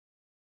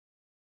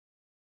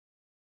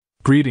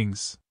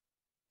Greetings!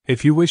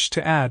 If you wish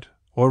to add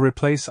or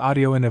replace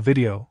audio in a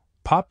video,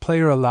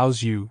 PotPlayer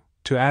allows you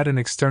to add an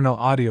external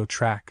audio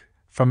track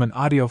from an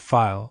audio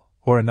file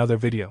or another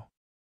video.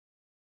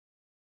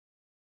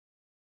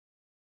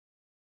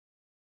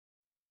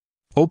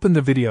 Open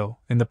the video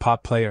in the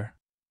PotPlayer.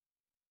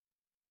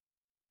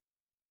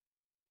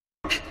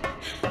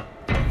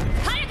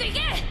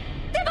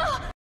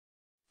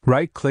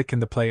 Right-click in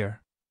the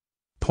player.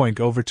 Point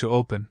over to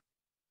Open.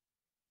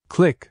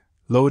 Click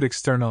Load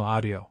External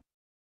Audio.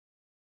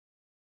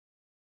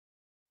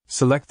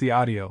 Select the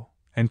audio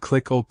and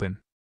click Open.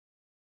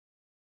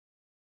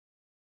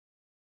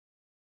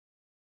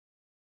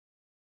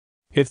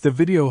 If the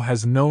video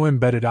has no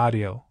embedded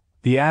audio,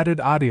 the added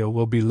audio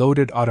will be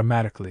loaded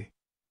automatically.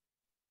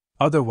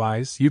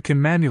 Otherwise, you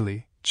can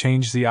manually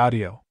change the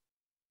audio.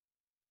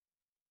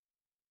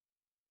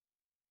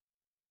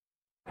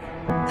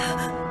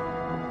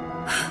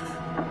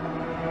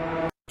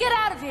 Get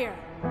out of here!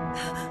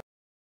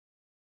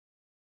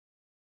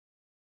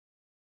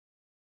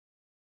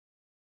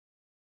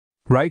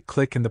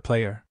 Right-click in the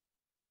player.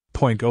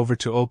 Point over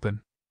to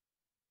Open.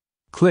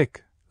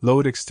 Click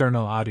Load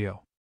External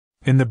Audio.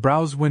 In the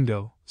Browse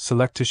window,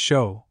 select to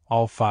show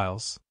all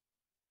files.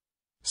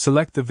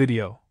 Select the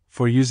video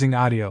for using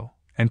audio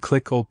and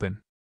click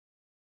Open.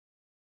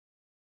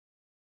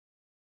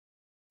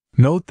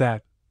 Note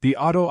that the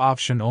auto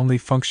option only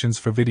functions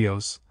for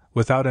videos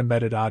without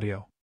embedded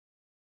audio.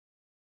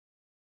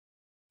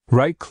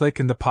 Right-click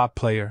in the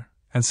PotPlayer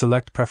and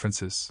select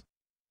Preferences.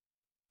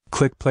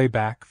 Click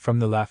Playback from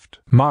the left.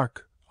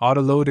 Mark Auto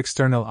Load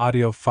External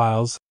Audio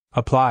Files,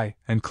 Apply,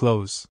 and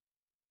Close.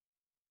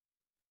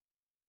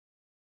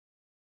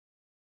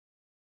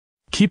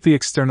 Keep the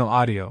external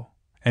audio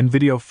and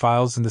video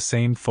files in the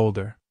same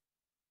folder.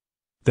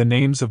 The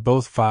names of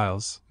both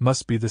files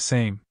must be the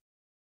same.